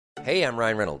Hey, I'm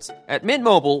Ryan Reynolds. At Mint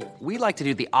Mobile, we like to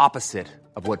do the opposite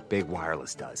of what Big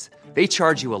Wireless does. They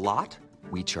charge you a lot,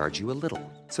 we charge you a little.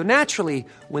 So naturally,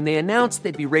 when they announced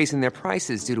they'd be raising their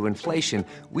prices due to inflation,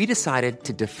 we decided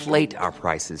to deflate our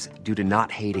prices due to not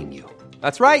hating you.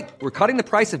 That's right. We're cutting the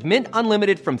price of Mint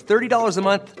Unlimited from $30 a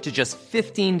month to just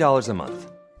 $15 a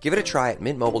month. Give it a try at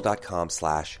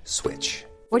mintmobile.com/switch.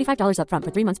 $45 up front for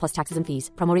 3 months plus taxes and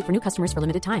fees. Promo rate for new customers for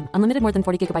limited time. Unlimited more than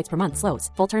 40 gigabytes per month. Slows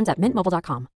full terms at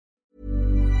mintmobile.com.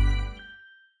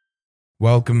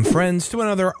 Welcome, friends, to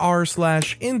another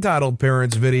rSlash Entitled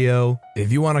Parents video.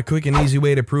 If you want a quick and easy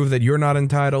way to prove that you're not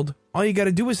entitled, all you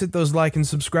gotta do is hit those like and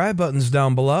subscribe buttons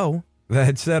down below.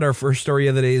 That said, our first story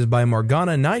of the day is by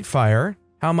Morgana Nightfire,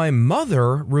 How My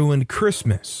Mother Ruined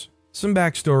Christmas. Some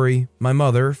backstory: my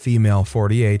mother, female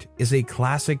 48, is a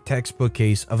classic textbook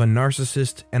case of a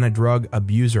narcissist and a drug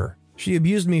abuser. She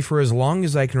abused me for as long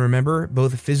as I can remember,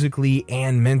 both physically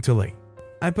and mentally.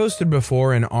 I posted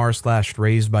before in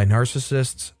r/raised by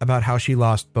narcissists about how she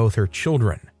lost both her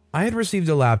children. I had received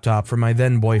a laptop from my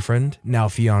then boyfriend, now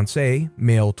fiance,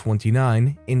 male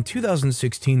 29, in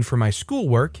 2016 for my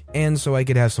schoolwork, and so I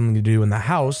could have something to do in the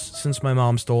house since my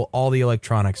mom stole all the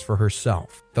electronics for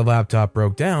herself. The laptop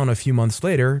broke down a few months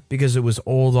later because it was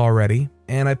old already,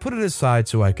 and I put it aside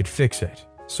so I could fix it.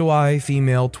 So I,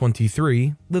 female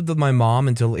 23, lived with my mom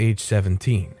until age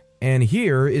 17. And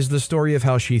here is the story of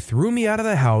how she threw me out of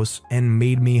the house and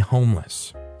made me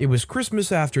homeless. It was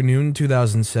Christmas afternoon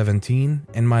 2017,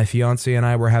 and my fiance and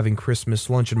I were having Christmas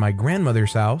lunch at my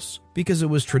grandmother's house because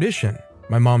it was tradition.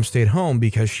 My mom stayed home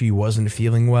because she wasn't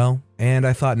feeling well, and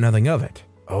I thought nothing of it.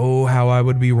 Oh, how I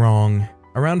would be wrong.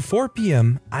 Around 4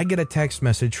 p.m., I get a text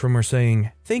message from her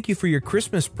saying, "Thank you for your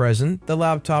Christmas present. The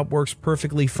laptop works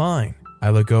perfectly fine." I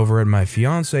look over at my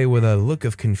fiance with a look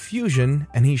of confusion,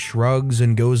 and he shrugs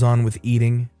and goes on with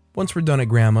eating. Once we're done at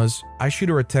grandma's, I shoot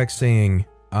her a text saying,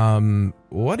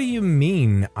 what do you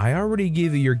mean? I already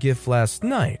gave you your gift last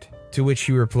night." To which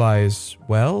she replies,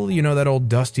 "Well, you know that old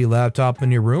dusty laptop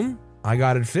in your room? I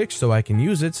got it fixed so I can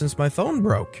use it since my phone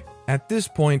broke." At this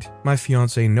point, my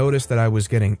fiance noticed that I was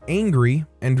getting angry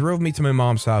and drove me to my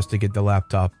mom's house to get the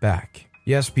laptop back.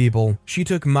 Yes, people, she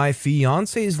took my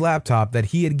fiance's laptop that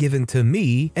he had given to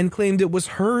me and claimed it was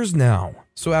hers now.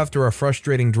 So after a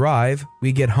frustrating drive,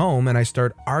 we get home and I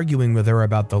start arguing with her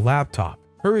about the laptop.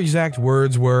 Her exact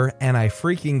words were, and I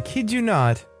freaking kid you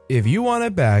not, "If you want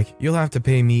it back, you'll have to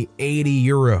pay me 80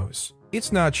 euros.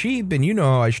 It's not cheap, and you know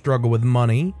how I struggle with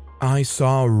money." I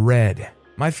saw red.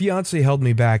 My fiance held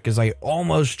me back as I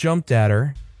almost jumped at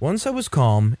her. Once I was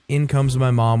calm, in comes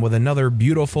my mom with another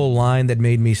beautiful line that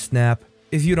made me snap.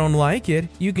 "If you don't like it,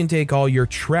 you can take all your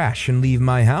trash and leave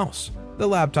my house. The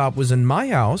laptop was in my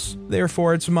house,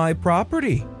 therefore it's my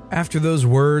property." After those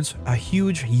words, a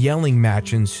huge yelling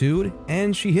match ensued,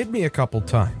 and she hit me a couple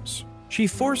times. She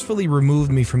forcefully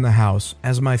removed me from the house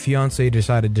as my fiance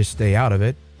decided to stay out of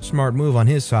it. Smart move on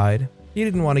his side. He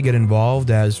didn't want to get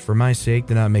involved as, for my sake,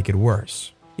 to not make it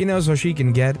worse. He knows how she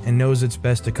can get and knows it's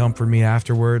best to comfort me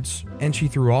afterwards, and she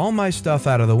threw all my stuff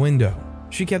out of the window.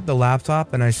 She kept the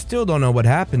laptop, and I still don't know what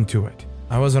happened to it.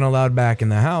 I wasn't allowed back in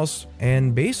the house,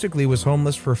 and basically was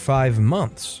homeless for 5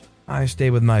 months. I stay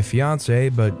with my fiance,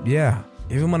 but yeah,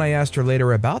 even when I asked her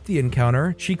later about the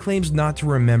encounter, she claims not to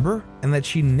remember and that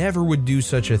she never would do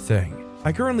such a thing.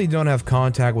 I currently don't have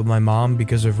contact with my mom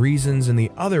because of reasons in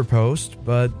the other post,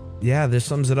 but yeah, this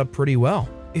sums it up pretty well.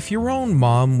 If your own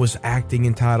mom was acting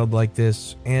entitled like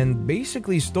this and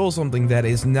basically stole something that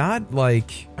is not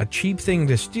like a cheap thing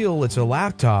to steal, it's a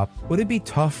laptop, would it be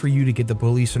tough for you to get the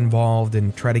police involved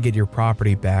and try to get your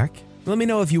property back? Let me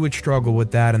know if you would struggle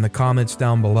with that in the comments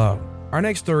down below. Our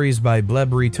next story is by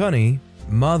Blebry Tunny,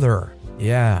 Mother.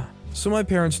 Yeah, so my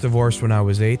parents divorced when I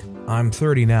was 8. I'm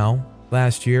 30 now.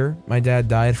 Last year, my dad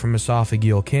died from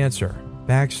esophageal cancer.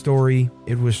 Backstory,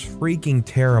 it was freaking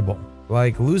terrible.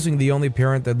 Like losing the only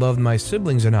parent that loved my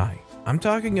siblings and I. I'm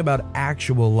talking about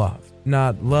actual love,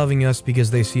 not loving us because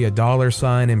they see a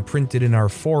 $sign imprinted in our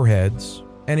foreheads.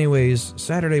 Anyways,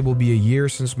 Saturday will be a year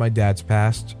since my dad's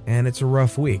passed, and it's a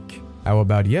rough week. How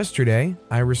about yesterday,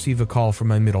 I received a call from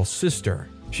my middle sister.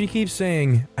 She keeps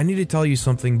saying, "I need to tell you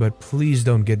something, but please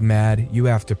don't get mad, you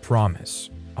have to promise."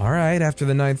 Alright, after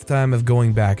the 9th time of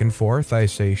going back and forth, I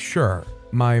say sure.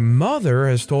 My mother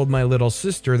has told my little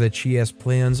sister that she has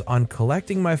plans on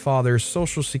collecting my father's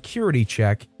social security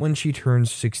check when she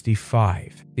turns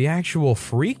 65. The actual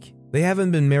freak? They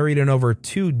haven't been married in over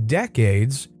 2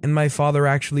 decades, and my father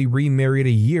actually remarried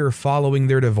a year following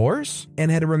their divorce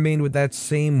and had remained with that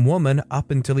same woman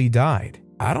up until he died.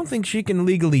 I don't think she can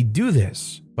legally do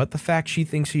this, but the fact she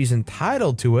thinks she's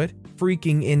entitled to it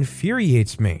freaking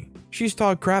infuriates me. She's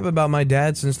talked crap about my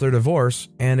dad since their divorce,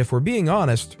 and if we're being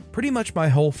honest, pretty much my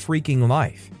whole freaking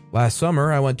life. Last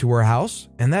summer, I went to her house,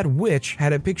 and that witch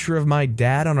had a picture of my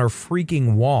dad on her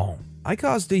freaking wall. I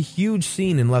caused a huge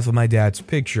scene and left with my dad's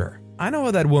picture. I know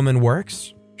how that woman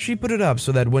works. She put it up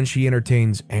so that when she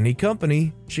entertains any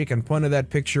company, she can point at that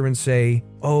picture and say,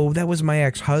 "Oh, that was my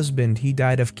ex-husband, he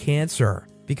died of cancer."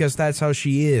 Because that's how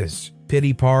she is.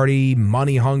 Pity party,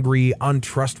 money hungry,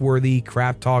 untrustworthy,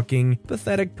 crap-talking,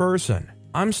 pathetic person.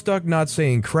 I'm stuck not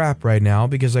saying crap right now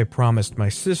because I promised my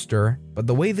sister, but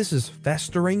the way this is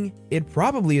festering, it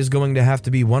probably is going to have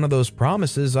to be one of those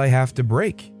promises I have to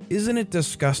break. Isn't it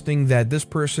disgusting that this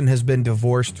person has been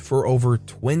divorced for over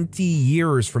 20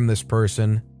 years from this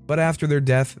person, but after their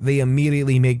death, they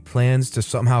immediately make plans to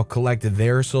somehow collect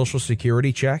their social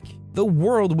security check? The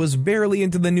world was barely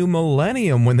into the new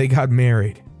millennium when they got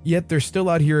married. Yet they're still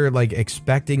out here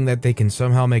expecting that they can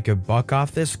somehow make a buck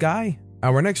off this guy?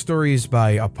 Our next story is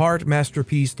by Apart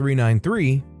Masterpiece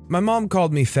 393. My mom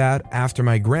called me fat after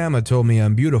my grandma told me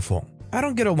I'm beautiful. I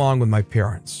don't get along with my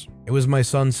parents. It was my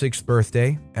son's 6th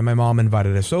birthday, and my mom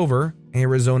invited us over,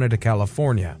 Arizona to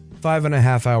California.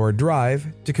 5.5-hour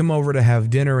drive to come over to have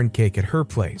dinner and cake at her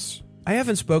place. I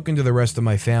haven't spoken to the rest of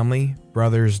my family,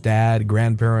 brothers, dad,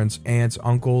 grandparents, aunts,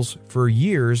 uncles, for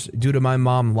years due to my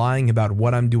mom lying about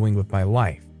what I'm doing with my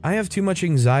life. I have too much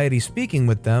anxiety speaking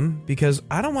with them because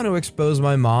I don't want to expose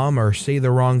my mom or say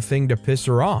the wrong thing to piss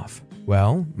her off.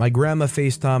 Well, my grandma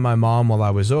FaceTimed my mom while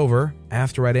I was over.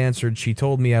 After I'd answered, she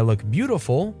told me I look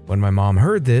beautiful. When my mom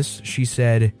heard this, she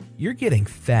said, "You're getting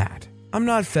fat." I'm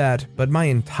not fat, but my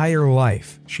entire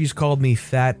life, she's called me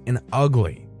fat and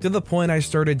ugly. To the point I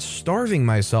started starving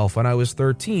myself when I was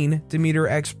 13 to meet her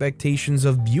expectations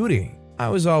of beauty. I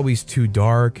was always too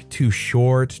dark, too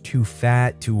short, too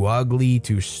fat, too ugly,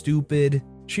 too stupid.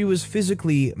 She was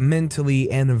physically,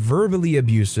 mentally, and verbally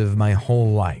abusive my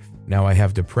whole life. Now I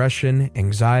have depression,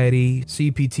 anxiety,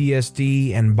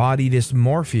 CPTSD, and body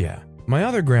dysmorphia. My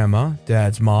other grandma,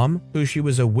 Dad's mom, who she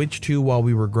was a witch to while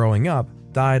we were growing up,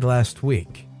 died last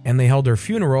week, and they held her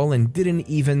funeral and didn't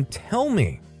even tell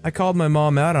me. I called my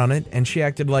mom out on it, and she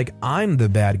acted like I'm the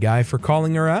bad guy for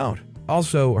calling her out.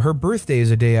 Also, her birthday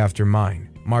is a day after mine,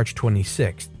 March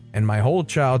 26th, and my whole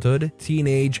childhood,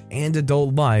 teenage, and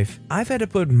adult life, I've had to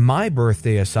put my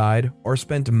birthday aside or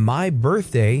spent my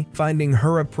birthday finding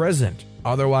her a present.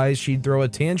 Otherwise, she'd throw a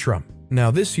tantrum.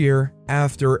 Now this year,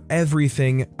 after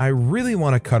everything, I really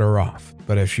want to cut her off.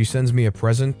 But if she sends me a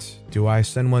present, do I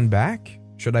send one back?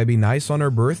 Should I be nice on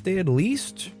her birthday at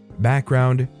least?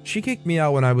 Background, she kicked me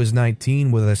out when I was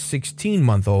 19 with a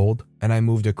 16-month-old, and I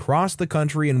moved across the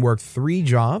country and worked 3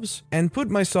 jobs and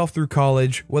put myself through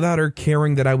college without her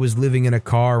caring that I was living in a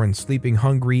car and sleeping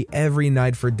hungry every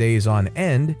night for days on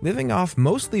end, living off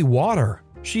mostly water.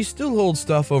 She still holds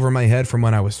stuff over my head from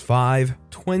when I was 5,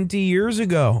 20 years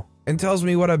ago, and tells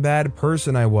me what a bad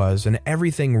person I was and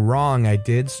everything wrong I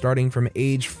did starting from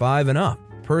age 5 and up.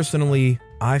 Personally,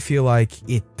 I feel like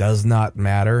it does not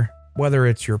matter. Whether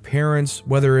it's your parents,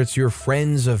 whether it's your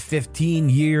friends of 15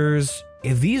 years,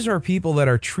 if these are people that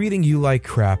are treating you like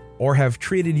crap or have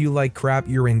treated you like crap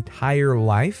your entire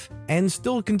life and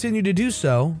still continue to do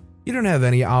so, you don't have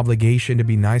any obligation to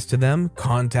be nice to them,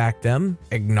 contact them,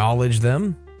 acknowledge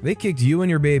them. They kicked you and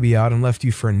your baby out and left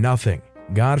you for nothing.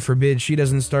 God forbid she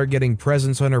doesn't start getting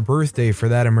presents on her birthday for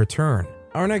that in return.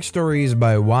 Our next story is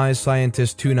by Wise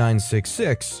Scientist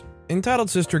 2966. Entitled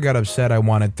Sister got upset I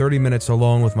wanted 30 minutes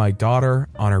alone with my daughter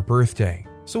on her birthday.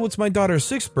 So it's my daughter's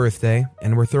 6th birthday,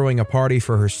 and we're throwing a party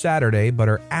for her Saturday, but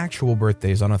her actual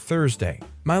birthday's on a Thursday.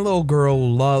 My little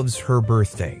girl loves her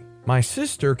birthday. My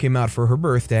sister came out for her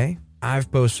birthday. I've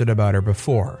posted about her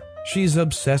before. She's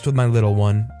obsessed with my little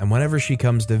one, and whenever she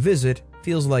comes to visit,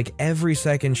 feels like every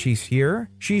second she's here,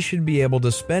 she should be able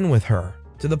to spend with her.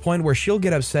 To the point where she'll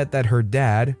get upset that her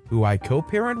dad, who I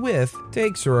co-parent with,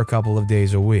 takes her a couple of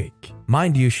days a week.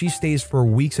 Mind you, she stays for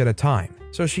weeks at a time,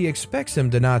 so she expects him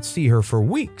to not see her for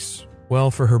weeks. Well,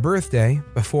 for her birthday,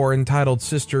 before Entitled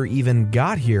Sister even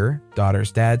got here,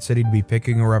 daughter's dad said he'd be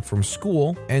picking her up from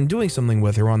school and doing something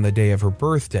with her on the day of her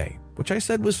birthday, which I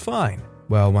said was fine.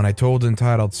 Well, when I told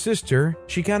Entitled Sister,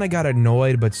 she kinda got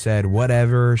annoyed but said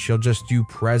whatever, she'll just do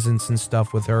presents and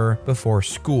stuff with her before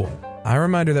school. I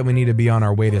remind her that we need to be on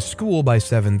our way to school by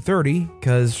 7:30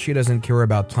 because she doesn't care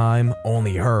about time,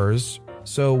 only hers.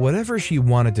 So whatever she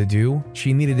wanted to do,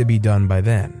 she needed to be done by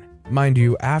then. Mind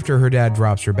you, after her dad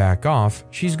drops her back off,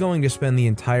 she's going to spend the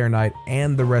entire night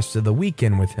and the rest of the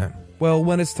weekend with him. Well,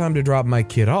 when it's time to drop my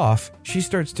kid off, she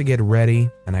starts to get ready,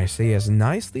 and I say as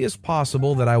nicely as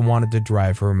possible that I wanted to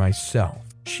drive her myself.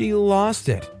 She lost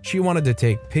it. She wanted to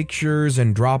take pictures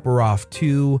and drop her off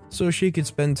too, so she could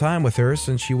spend time with her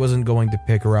since she wasn't going to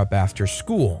pick her up after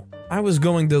school. I was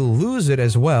going to lose it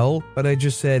as well, but I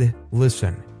just said,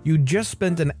 listen, you just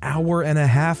spent an hour and a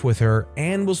half with her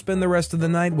and will spend the rest of the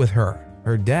night with her.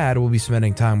 Her dad will be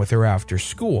spending time with her after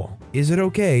school. Is it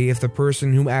okay if the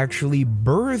person who actually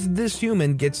birthed this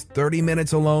human gets 30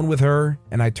 minutes alone with her?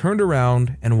 And I turned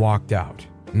around and walked out.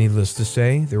 Needless to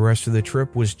say, the rest of the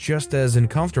trip was just as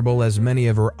uncomfortable as many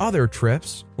of her other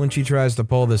trips when she tries to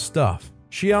pull this stuff.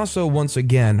 She also, once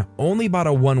again, only bought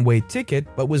a one-way ticket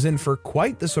but was in for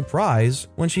quite the surprise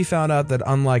when she found out that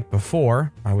unlike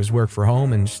before, I was work for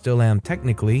home and still am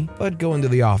technically, but go into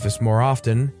the office more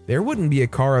often, there wouldn't be a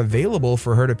car available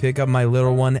for her to pick up my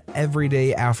little one every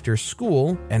day after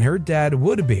school, and her dad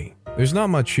would be. There's not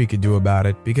much she could do about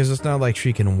it because it's not like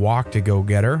she can walk to go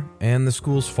get her, and the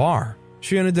school's far.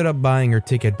 She ended up buying her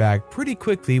ticket back pretty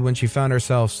quickly when she found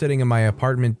herself sitting in my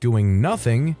apartment doing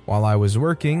nothing while I was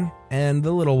working, and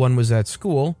the little one was at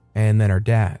school, and then her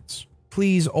dad's.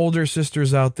 Please, older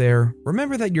sisters out there,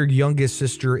 remember that your youngest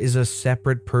sister is a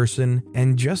separate person,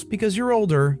 and just because you're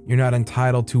older, you're not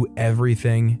entitled to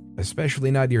everything,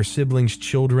 especially not your siblings'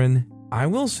 children. I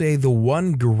will say the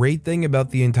one great thing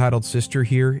about the entitled sister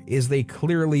here is they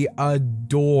clearly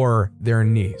adore their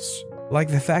niece. Like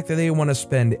the fact that they want to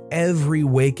spend every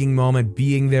waking moment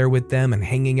being there with them and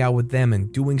hanging out with them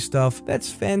and doing stuff, that's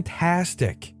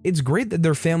fantastic. It's great that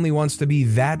their family wants to be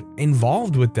that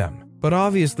involved with them. But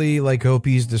obviously, like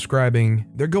Opie's describing,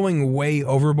 they're going way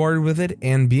overboard with it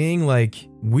and being like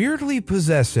weirdly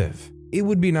possessive. It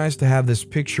would be nice to have this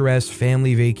picturesque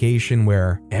family vacation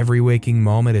where every waking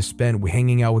moment is spent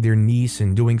hanging out with your niece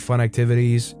and doing fun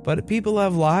activities, but people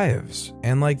have lives,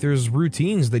 and like there's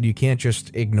routines that you can't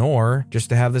just ignore just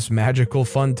to have this magical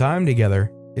fun time together.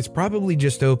 It's probably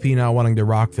just OP not wanting to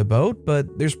rock the boat,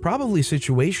 but there's probably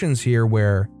situations here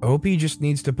where OP just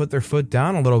needs to put their foot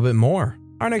down a little bit more.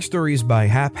 Our next story is by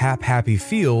Happy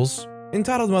Feels.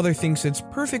 Entitled Mother thinks it's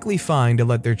perfectly fine to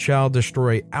let their child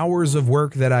destroy hours of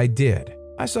work that I did.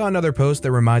 I saw another post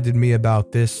that reminded me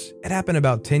about this. It happened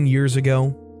about 10 years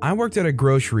ago. I worked at a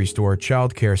grocery store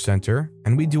childcare center,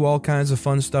 and we do all kinds of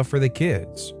fun stuff for the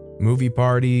kids. Movie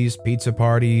parties, pizza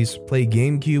parties, play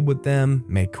GameCube with them,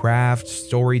 make crafts,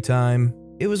 story time.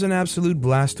 It was an absolute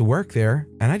blast to work there,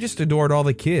 and I just adored all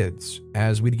the kids,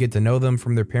 as we'd get to know them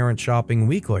from their parents shopping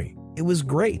weekly. It was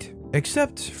great,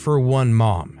 except for one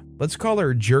mom. Let's call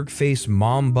her Jerkface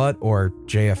Mom Butt, or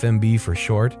JFMB for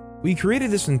short. We created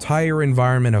this entire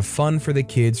environment of fun for the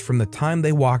kids from the time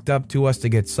they walked up to us to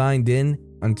get signed in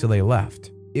until they left.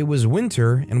 It was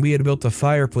winter, and we had built a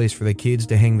fireplace for the kids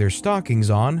to hang their stockings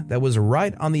on that was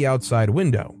right on the outside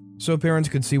window, so parents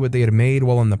could see what they had made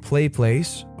while in the play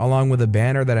place, along with a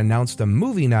banner that announced a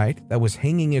movie night that was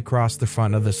hanging across the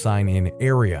front of the sign-in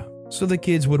area, so the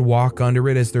kids would walk under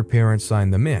it as their parents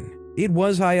signed them in. It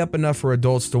was high up enough for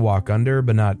adults to walk under,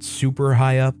 but not super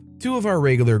high up. Two of our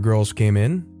regular girls came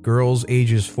in, girls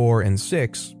ages 4 and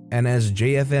 6, and as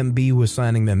JFMB was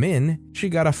signing them in, she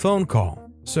got a phone call.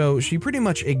 So she pretty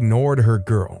much ignored her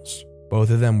girls. Both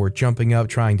of them were jumping up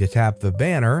trying to tap the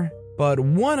banner, but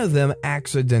one of them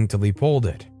accidentally pulled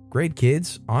it. Great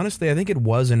kids, honestly I think it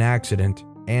was an accident,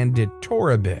 and it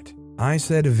tore a bit. I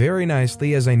said very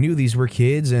nicely, as I knew these were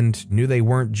kids and knew they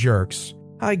weren't jerks,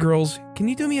 "Hi girls, can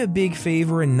you do me a big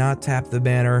favor and not tap the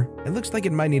banner? It looks like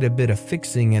it might need a bit of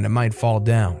fixing and it might fall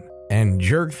down." And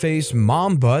Jerkface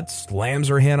Mom Butt slams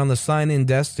her hand on the sign-in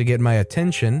desk to get my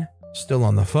attention, still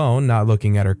on the phone, not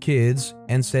looking at her kids,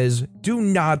 and says, "Do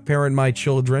not parent my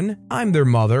children. I'm their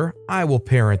mother. I will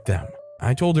parent them."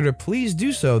 I told her to please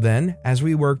do so then, as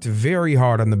we worked very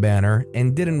hard on the banner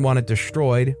and didn't want it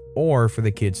destroyed or for the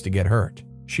kids to get hurt.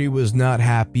 She was not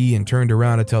happy and turned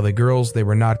around to tell the girls they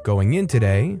were not going in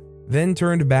today, then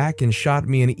turned back and shot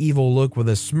me an evil look with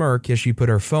a smirk as she put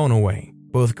her phone away.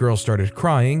 Both girls started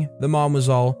crying. The mom was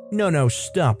all, No,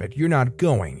 stop it, you're not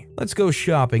going. Let's go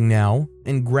shopping now,"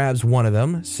 and grabs one of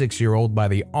them, 6-year-old, by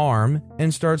the arm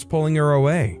and starts pulling her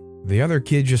away. The other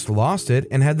kid just lost it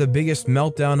and had the biggest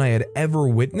meltdown I had ever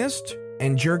witnessed,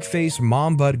 and Jerkface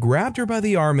Mom Butt grabbed her by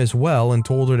the arm as well and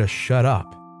told her to shut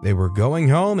up. They were going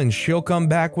home and she'll come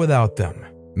back without them.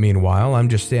 Meanwhile, I'm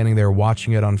just standing there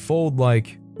watching it unfold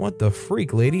like, what the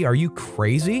freak, lady, are you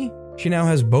crazy? She now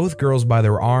has both girls by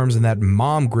their arms in that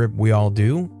mom grip we all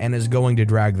do and is going to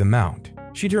drag them out.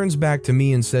 She turns back to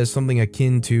me and says something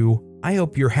akin to, "I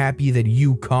hope you're happy that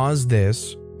you caused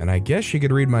this." And I guess she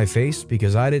could read my face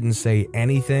because I didn't say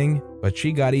anything, but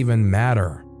she got even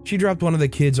madder. She dropped one of the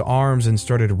kids' arms and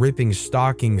started ripping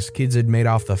stockings kids had made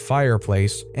off the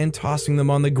fireplace and tossing them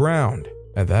on the ground.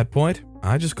 At that point,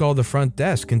 I just called the front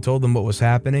desk and told them what was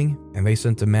happening, and they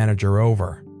sent a manager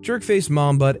over. Jerkface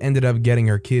mom butt ended up getting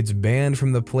her kids banned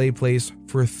from the play place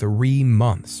for 3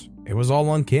 months. It was all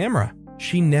on camera.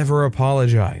 She never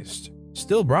apologized.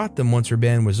 Still brought them once her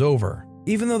ban was over.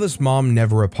 Even though this mom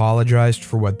never apologized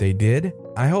for what they did,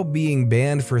 I hope being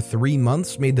banned for 3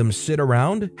 months made them sit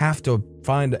around, have to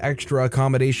find extra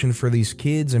accommodation for these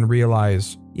kids, and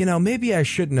realize, maybe I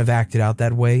shouldn't have acted out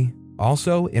that way.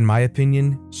 Also, in my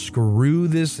opinion, screw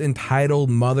this entitled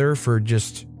mother for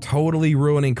just totally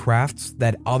ruining crafts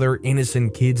that other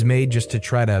innocent kids made just to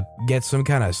try to get some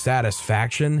kind of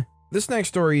satisfaction. This next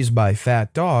story is by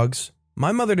Fat Dogs.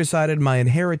 My mother decided my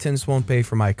inheritance won't pay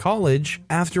for my college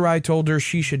after I told her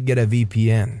she should get a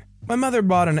VPN. My mother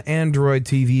bought an Android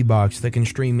TV box that can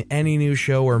stream any new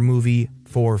show or movie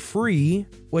for free,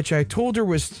 which I told her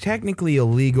was technically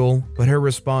illegal, but her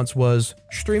response was,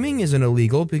 streaming isn't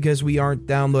illegal because we aren't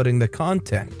downloading the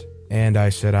content. And I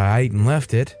said aight and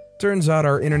left it. Turns out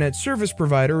our internet service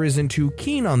provider isn't too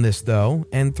keen on this though,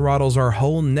 and throttles our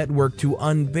whole network to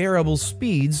unbearable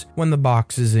speeds when the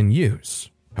box is in use.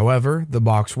 However, the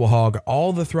box will hog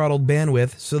all the throttled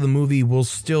bandwidth so the movie will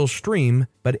still stream,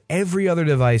 but every other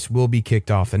device will be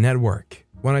kicked off the network.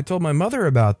 When I told my mother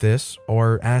about this,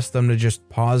 or asked them to just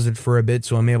pause it for a bit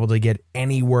so I'm able to get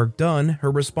any work done, her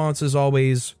response is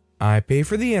always, I pay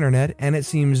for the internet and it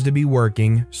seems to be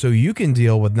working, so you can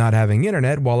deal with not having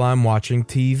internet while I'm watching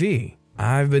TV.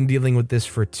 I've been dealing with this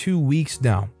for 2 weeks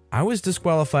now. I was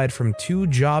disqualified from 2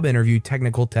 job interview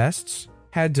technical tests,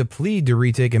 had to plead to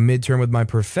retake a midterm with my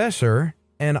professor,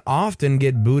 and often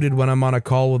get booted when I'm on a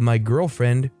call with my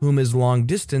girlfriend, whom is long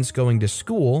distance going to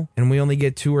school, and we only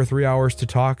get 2 or 3 hours to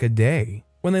talk a day.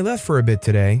 When they left for a bit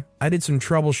today, I did some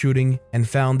troubleshooting and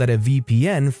found that a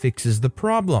VPN fixes the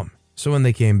problem. So when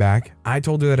they came back, I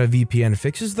told her that a VPN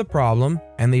fixes the problem,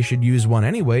 and they should use one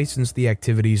anyway since the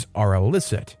activities are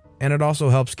illicit, and it also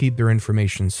helps keep their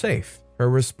information safe. Her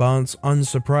response,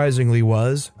 unsurprisingly,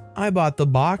 was, I bought the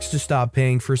box to stop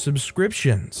paying for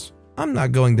subscriptions. I'm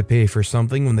not going to pay for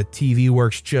something when the TV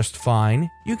works just fine.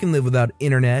 You can live without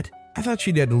internet. I thought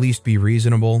she'd at least be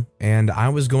reasonable, and I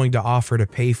was going to offer to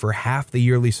pay for half the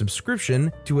yearly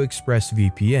subscription to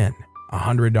ExpressVPN,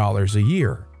 $100 a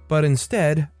year. But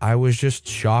instead, I was just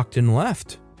shocked and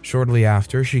left. Shortly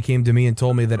after, she came to me and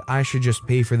told me that I should just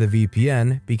pay for the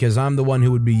VPN because I'm the one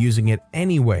who would be using it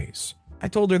anyways. I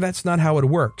told her that's not how it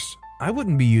works. I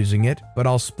wouldn't be using it, but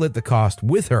I'll split the cost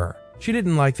with her. She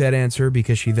didn't like that answer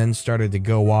because she then started to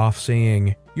go off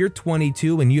saying, you're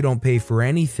 22 and you don't pay for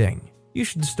anything. You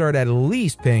should start at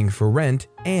least paying for rent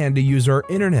and to use our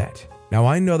internet. Now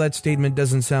I know that statement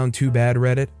doesn't sound too bad,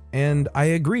 Reddit, and I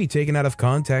agree, taken out of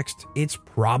context, it's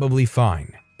probably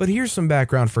fine. But here's some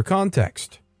background for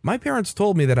context. My parents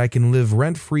told me that I can live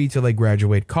rent-free till I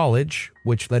graduate college,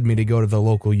 which led me to go to the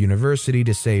local university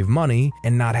to save money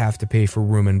and not have to pay for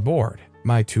room and board.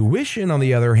 My tuition, on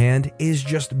the other hand, is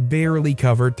just barely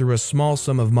covered through a small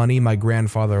sum of money my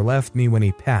grandfather left me when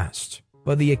he passed.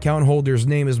 But the account holder's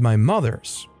name is my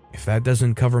mother's. If that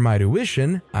doesn't cover my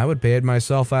tuition, I would pay it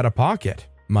myself out of pocket.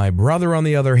 My brother, on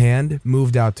the other hand,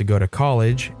 moved out to go to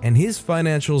college, and his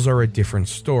financials are a different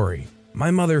story. My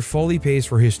mother fully pays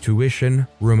for his tuition,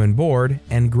 room and board,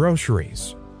 and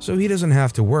groceries, so he doesn't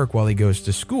have to work while he goes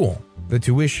to school. The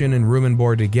tuition and room and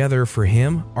board together for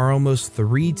him are almost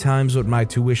 3 times what my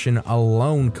tuition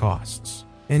alone costs,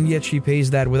 and yet she pays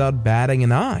that without batting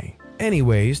an eye.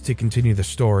 Anyways, to continue the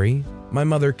story, my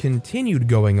mother continued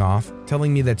going off,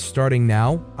 telling me that starting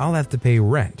now, I'll have to pay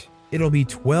rent. It'll be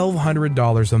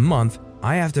 $1,200 a month.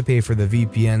 I have to pay for the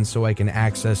VPN so I can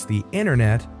access the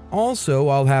internet. Also,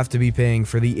 I'll have to be paying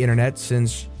for the internet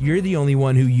since you're the only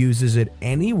one who uses it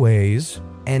anyways,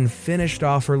 and finished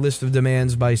off her list of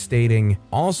demands by stating,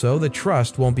 also, the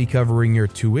trust won't be covering your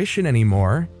tuition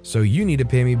anymore, so you need to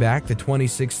pay me back the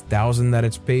 $26,000 that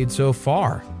it's paid so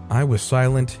far. I was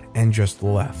silent and just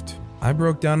left. I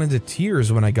broke down into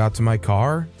tears when I got to my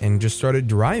car and just started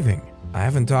driving. I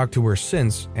haven't talked to her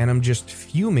since, and I'm just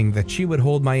fuming that she would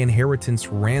hold my inheritance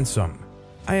ransom.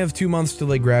 I have 2 months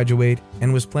till I graduate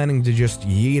and was planning to just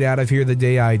yeet out of here the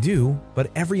day I do, but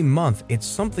every month it's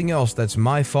something else that's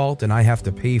my fault and I have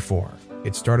to pay for.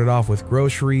 It started off with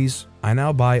groceries. I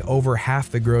now buy over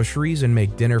half the groceries and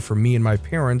make dinner for me and my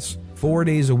parents 4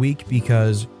 days a week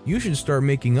because you should start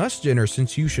making us dinner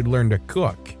since you should learn to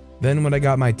cook. Then when I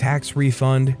got my tax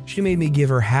refund, she made me give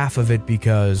her half of it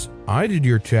because I did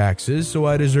your taxes, so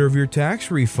I deserve your tax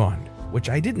refund, which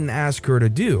I didn't ask her to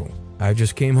do. I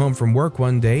just came home from work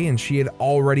one day and she had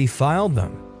already filed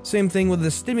them. Same thing with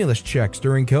the stimulus checks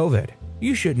during COVID.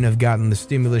 You shouldn't have gotten the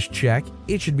stimulus check.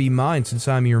 It should be mine since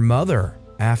I'm your mother.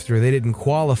 after they didn't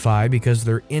qualify because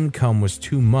their income was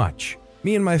too much.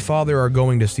 Me and my father are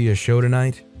going to see a show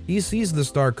tonight. He sees the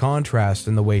stark contrast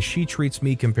in the way she treats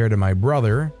me compared to my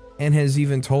brother, and has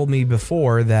even told me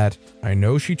before that, I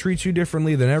know she treats you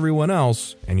differently than everyone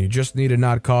else, and you just need to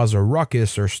not cause a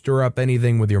ruckus or stir up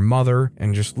anything with your mother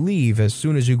and just leave as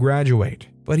soon as you graduate.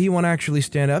 But he won't actually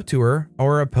stand up to her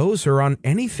or oppose her on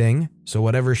anything, so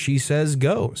whatever she says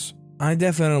goes. I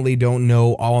definitely don't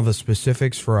know all the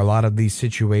specifics for a lot of these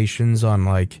situations on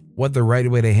what the right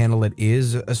way to handle it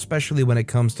is, especially when it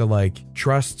comes to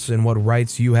trusts and what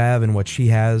rights you have and what she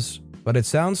has. But it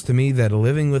sounds to me that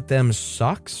living with them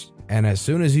sucks, and as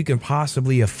soon as you can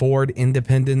possibly afford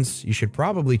independence, you should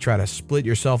probably try to split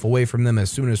yourself away from them as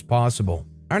soon as possible.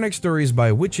 Our next story is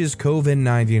by Witches Coven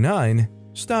 99.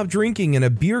 Stop drinking in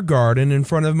a beer garden in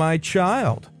front of my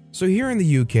child. So here in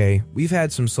the UK, we've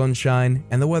had some sunshine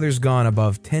and the weather's gone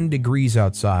above 10 degrees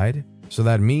outside. So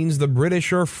that means the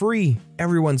British are free.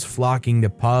 Everyone's flocking to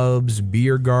pubs,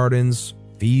 beer gardens,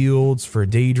 fields for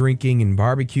day drinking and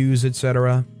barbecues,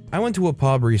 etc. I went to a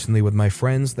pub recently with my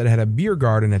friends that had a beer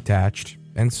garden attached,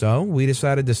 and so we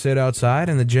decided to sit outside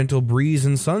in the gentle breeze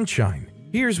and sunshine.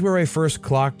 Here's where I first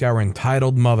clocked our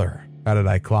entitled mother. How did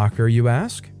I clock her, you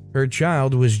ask? Her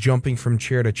child was jumping from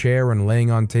chair to chair and laying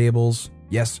on tables.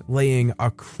 Yes, laying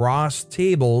across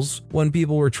tables when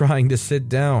people were trying to sit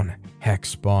down. Heck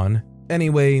spawn.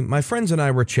 Anyway, my friends and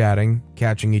I were chatting,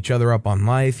 catching each other up on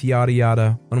life, yada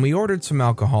yada, when we ordered some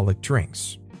alcoholic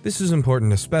drinks. This is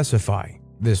important to specify.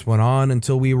 This went on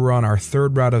until we were on our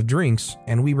third round of drinks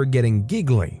and we were getting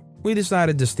giggly. We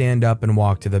decided to stand up and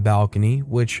walk to the balcony,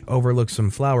 which overlooks some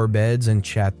flower beds, and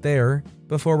chat there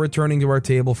before returning to our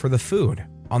table for the food.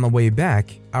 On the way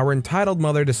back, our entitled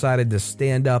mother decided to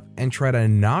stand up and try to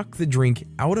knock the drink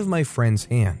out of my friend's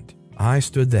hand. I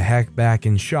stood the heck back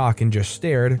in shock and just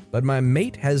stared, but my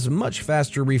mate has much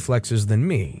faster reflexes than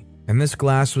me. And this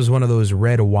glass was one of those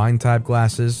red wine type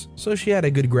glasses, so she had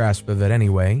a good grasp of it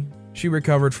anyway. She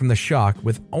recovered from the shock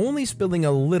with only spilling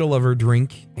a little of her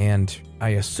drink, and, I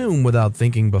assume without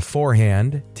thinking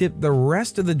beforehand, tipped the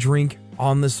rest of the drink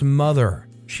on this mother.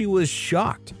 She was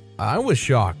shocked. I was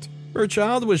shocked. Her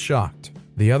child was shocked.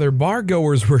 The other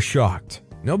bar-goers were shocked.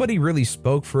 Nobody really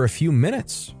spoke for a few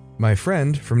minutes. My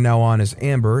friend, from now on as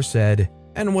Amber, said,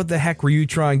 "And what the heck were you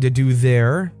trying to do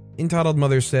there?" Entitled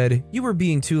mother said, "You were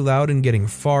being too loud and getting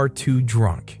far too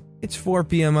drunk. It's 4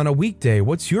 p.m. on a weekday.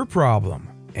 What's your problem?"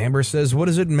 Amber says, "What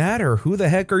does it matter? Who the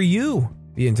heck are you?"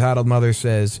 The entitled mother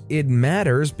says, "It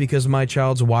matters because my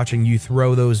child's watching you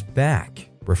throw those back,"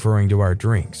 referring to our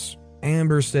drinks.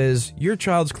 Amber says, "Your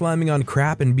child's climbing on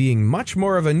crap and being much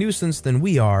more of a nuisance than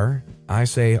we are." I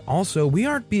say, "Also, we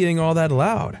aren't being all that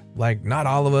loud. Not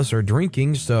all of us are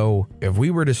drinking, so if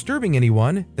we were disturbing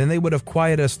anyone, then they would have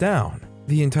quieted us down."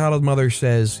 The entitled mother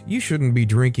says, "You shouldn't be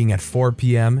drinking at 4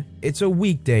 p.m. It's a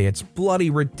weekday. It's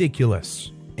bloody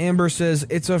ridiculous." Amber says,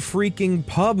 "It's a freaking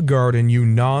pub garden, you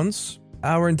nonce."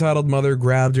 Our entitled mother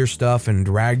grabbed her stuff and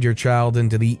dragged her child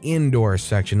into the indoor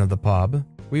section of the pub.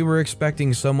 We were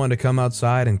expecting someone to come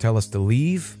outside and tell us to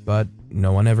leave, but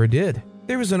no one ever did.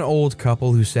 There was an old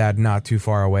couple who sat not too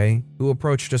far away, who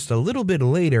approached us a little bit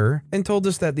later and told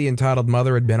us that the entitled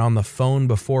mother had been on the phone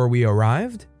before we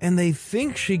arrived, and they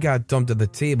think she got dumped at the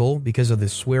table because of the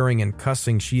swearing and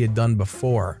cussing she had done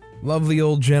before. Lovely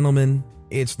old gentleman.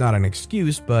 It's not an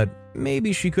excuse, but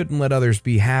maybe she couldn't let others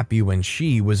be happy when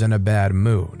she was in a bad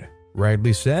mood.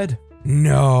 Rightly said.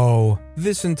 No,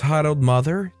 this entitled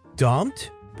mother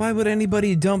dumped? Why would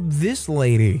anybody dump this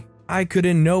lady? I could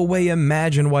in no way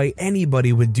imagine why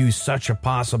anybody would do such a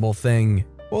possible thing.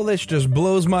 Well, this just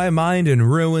blows my mind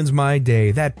and ruins my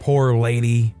day, that poor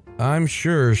lady. I'm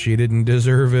sure she didn't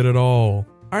deserve it at all.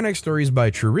 Our next story is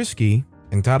by Trurisky.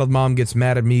 Entitled mom gets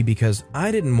mad at me because I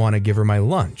didn't want to give her my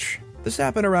lunch. This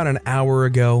happened around an hour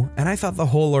ago, and I thought the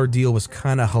whole ordeal was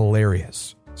kinda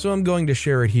hilarious. So I'm going to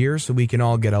share it here so we can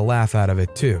all get a laugh out of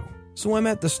it too. So I'm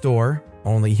at the store.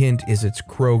 Only hint is it's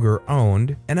Kroger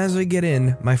owned, and as I get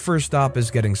in, my first stop is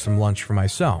getting some lunch for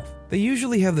myself. They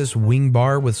usually have this wing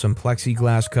bar with some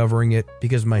plexiglass covering it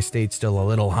because my state's still a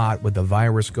little hot with the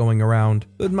virus going around,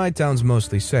 but my town's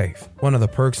mostly safe. One of the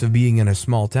perks of being in a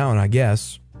small town, I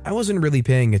guess. I wasn't really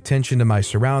paying attention to my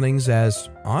surroundings as,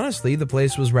 honestly, the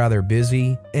place was rather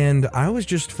busy, and I was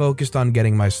just focused on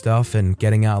getting my stuff and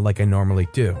getting out like I normally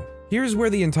do. Here's where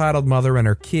the entitled mother and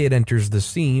her kid enters the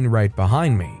scene right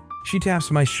behind me. She taps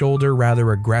my shoulder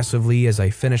rather aggressively as I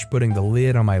finish putting the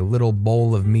lid on my little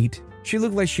bowl of meat. She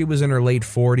looked like she was in her late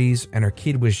 40s and her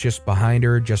kid was just behind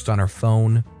her, just on her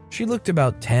phone. She looked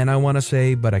about 10, I want to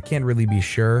say, but I can't really be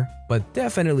sure, but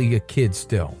definitely a kid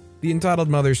still. The entitled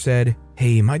mother said,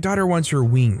 "Hey, my daughter wants her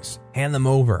wings. Hand them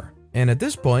over." And at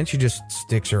this point, she just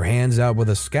sticks her hands out with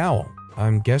a scowl.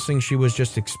 I'm guessing she was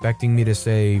just expecting me to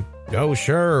say, "Oh,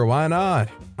 sure, why not?"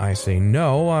 I say,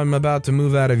 "No, I'm about to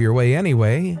move out of your way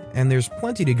anyway, and there's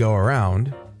plenty to go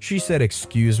around." She said,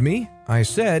 "Excuse me?" I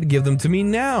said, "Give them to me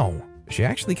now." She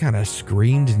actually kind of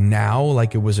screamed now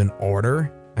like it was an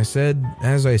order. I said,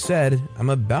 "As I said, I'm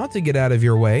about to get out of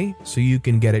your way so you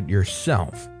can get it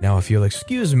yourself. Now, if you'll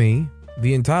excuse me."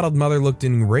 The entitled mother looked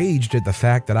enraged at the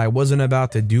fact that I wasn't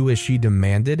about to do as she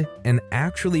demanded and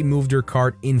actually moved her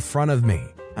cart in front of me.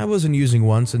 I wasn't using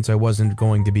one since I wasn't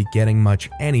going to be getting much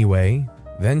anyway.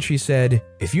 Then she said,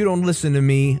 "If you don't listen to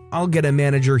me, I'll get a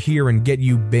manager here and get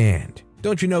you banned.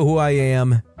 Don't you know who I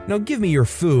am? Now give me your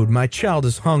food, my child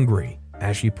is hungry,"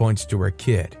 as she points to her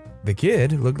kid. The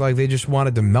kid looked like they just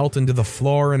wanted to melt into the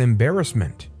floor in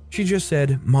embarrassment. She just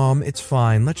said, "Mom, it's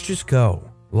fine, let's just go."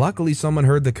 Luckily, someone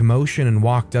heard the commotion and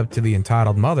walked up to the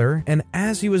entitled mother, and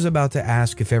as he was about to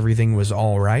ask if everything was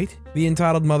all right, the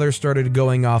entitled mother started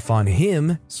going off on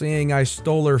him, saying I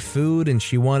stole her food and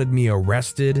she wanted me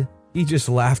arrested. He just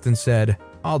laughed and said,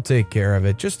 "I'll take care of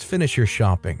it, just finish your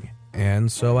shopping."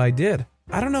 And so I did.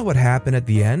 I don't know what happened at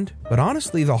the end, but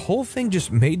honestly, the whole thing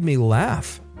just made me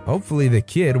laugh. Hopefully the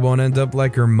kid won't end up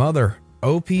like her mother.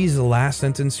 OP's last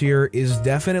sentence here is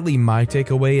definitely my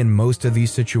takeaway in most of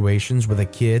these situations with a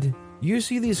kid. You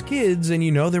see these kids and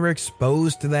you know they're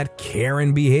exposed to that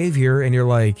Karen behavior and you're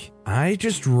like, I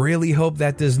just really hope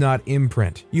that does not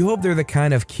imprint. You hope they're the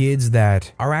kind of kids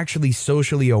that are actually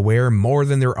socially aware more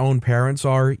than their own parents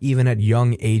are, even at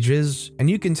young ages. And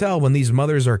you can tell when these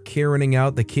mothers are Karening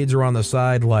out, the kids are on the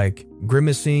side like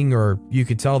grimacing, or you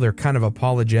could tell they're kind of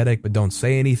apologetic but don't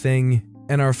say anything.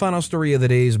 And our final story of the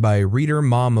day is by Reader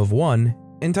Mom of One,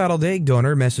 entitled Egg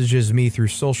Donor Messages Me Through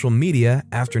Social Media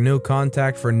After No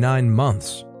Contact for 9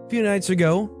 Months. A few nights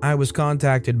ago, I was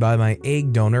contacted by my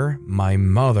egg donor, my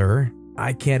mother.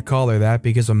 I can't call her that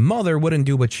because a mother wouldn't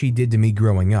do what she did to me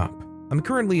growing up. I'm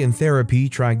currently in therapy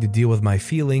trying to deal with my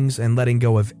feelings and letting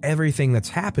go of everything that's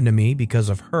happened to me because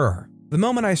of her. The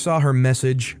moment I saw her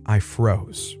message, I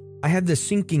froze. I had this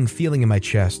sinking feeling in my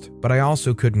chest, but I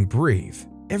also couldn't breathe.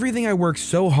 Everything I worked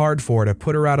so hard for to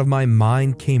put her out of my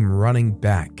mind came running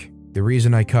back. The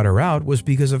reason I cut her out was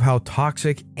because of how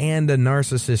toxic and a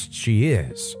narcissist she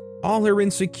is. All her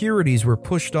insecurities were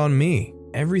pushed on me.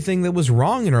 Everything that was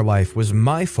wrong in her life was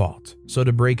my fault. So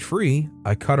to break free,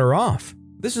 I cut her off.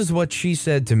 This is what she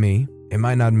said to me. It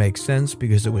might not make sense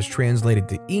because it was translated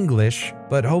to English,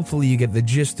 but hopefully you get the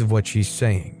gist of what she's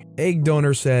saying. Egg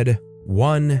Donor said,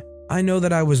 1. I know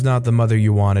that I was not the mother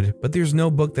you wanted, but there's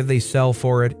no book that they sell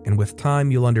for it, and with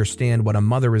time you'll understand what a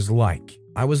mother is like.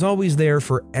 I was always there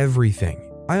for everything.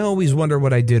 I always wonder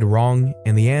what I did wrong,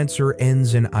 and the answer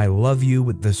ends in I love you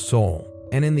with the soul.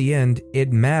 And in the end,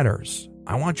 it matters.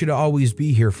 I want you to always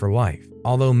be here for life.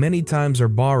 Although many times are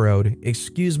borrowed,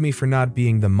 excuse me for not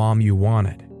being the mom you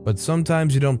wanted. But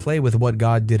sometimes you don't play with what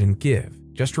God didn't give.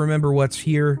 Just remember what's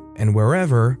here, and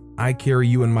wherever, I carry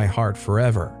you in my heart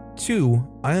forever.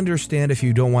 2, I understand if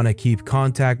you don't want to keep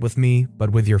contact with me,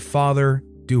 but with your father,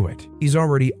 do it. He's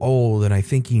already old and I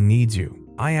think he needs you.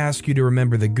 I ask you to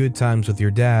remember the good times with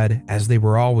your dad, as they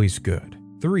were always good.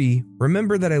 3,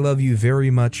 remember that I love you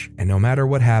very much, and no matter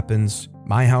what happens,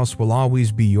 my house will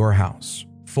always be your house.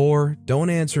 4, don't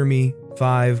answer me.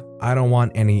 5, I don't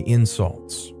want any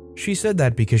insults. She said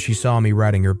that because she saw me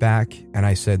writing her back, and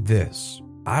I said this.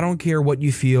 I don't care what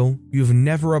you feel, you've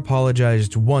never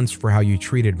apologized once for how you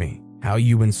treated me, how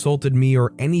you insulted me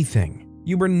or anything.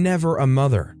 You were never a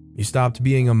mother. You stopped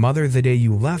being a mother the day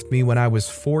you left me when I was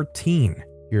 14.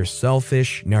 You're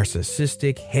selfish,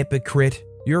 narcissistic, hypocrite.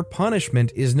 Your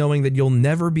punishment is knowing that you'll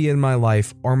never be in my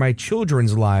life or my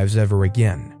children's lives ever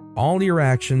again. All your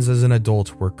actions as an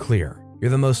adult were clear. You're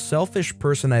the most selfish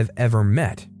person I've ever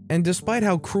met. And despite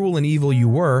how cruel and evil you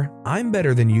were, I'm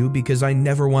better than you because I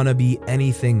never want to be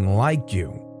anything like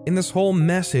you. In this whole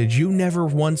message, you never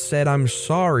once said I'm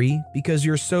sorry because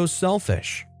you're so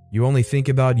selfish. You only think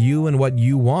about you and what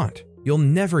you want. You'll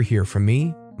never hear from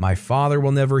me. My father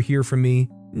will never hear from me.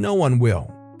 No one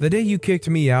will. The day you kicked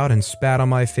me out and spat on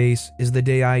my face is the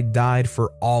day I died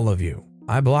for all of you.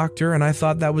 I blocked her and I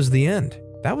thought that was the end.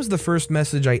 That was the first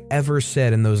message I ever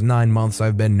said in those 9 months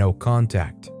I've been no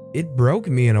contact. It broke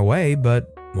me in a way,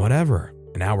 but whatever.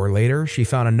 An hour later, she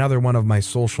found another one of my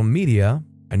social media,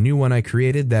 a new one I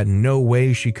created that no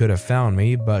way she could have found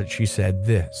me, but she said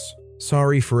this.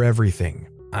 Sorry for everything.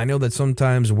 I know that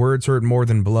sometimes words hurt more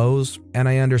than blows, and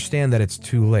I understand that it's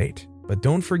too late. But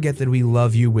don't forget that we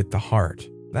love you with the heart.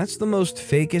 That's the most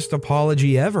fakest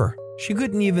apology ever. She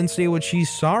couldn't even say what she's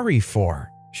sorry for.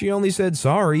 She only said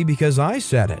sorry because I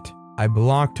said it. I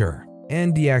blocked her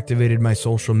and deactivated my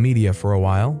social media for a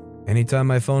while. Anytime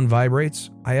my phone vibrates,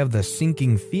 I have the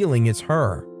sinking feeling it's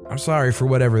her. I'm sorry for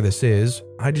whatever this is.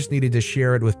 I just needed to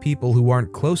share it with people who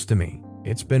aren't close to me.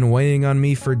 It's been weighing on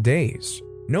me for days.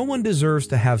 No one deserves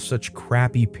to have such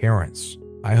crappy parents.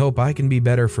 I hope I can be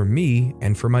better for me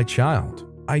and for my child.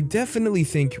 I definitely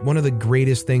think one of the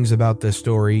greatest things about this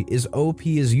story is OP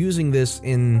is using this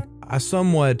in a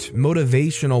somewhat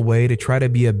motivational way to try to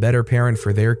be a better parent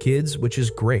for their kids, which is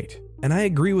great. And I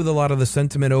agree with a lot of the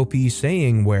sentiment OP is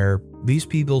saying where these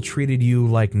people treated you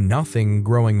like nothing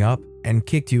growing up and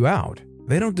kicked you out.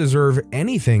 They don't deserve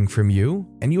anything from you,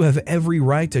 and you have every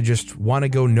right to just want to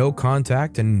go no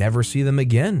contact and never see them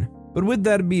again. But with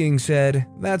that being said,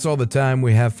 that's all the time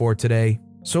we have for today.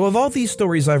 So of all these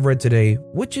stories I've read today,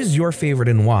 which is your favorite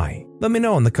and why? Let me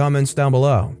know in the comments down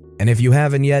below. And if you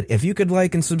haven't yet, if you could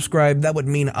like and subscribe, that would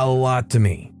mean a lot to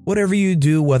me. Whatever you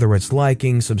do, whether it's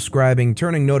liking, subscribing,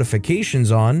 turning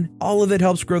notifications on, all of it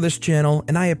helps grow this channel,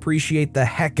 and I appreciate the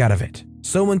heck out of it.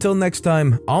 So until next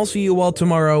time, I'll see you all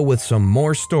tomorrow with some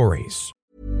more stories.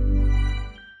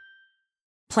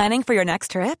 Planning for your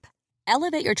next trip?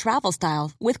 Elevate your travel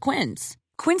style with Quince.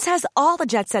 Quince has all the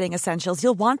jet-setting essentials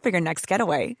you'll want for your next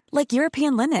getaway, like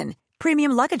European linen,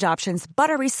 premium luggage options,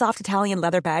 buttery soft Italian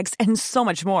leather bags, and so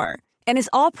much more. And is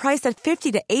all priced at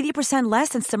 50 to 80% less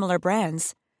than similar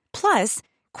brands. Plus,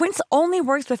 Quince only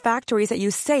works with factories that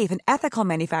use safe and ethical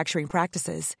manufacturing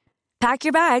practices. Pack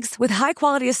your bags with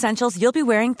high-quality essentials you'll be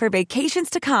wearing for vacations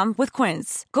to come with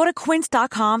Quince. Go to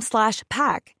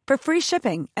quince.com/pack for free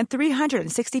shipping and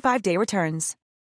 365-day returns.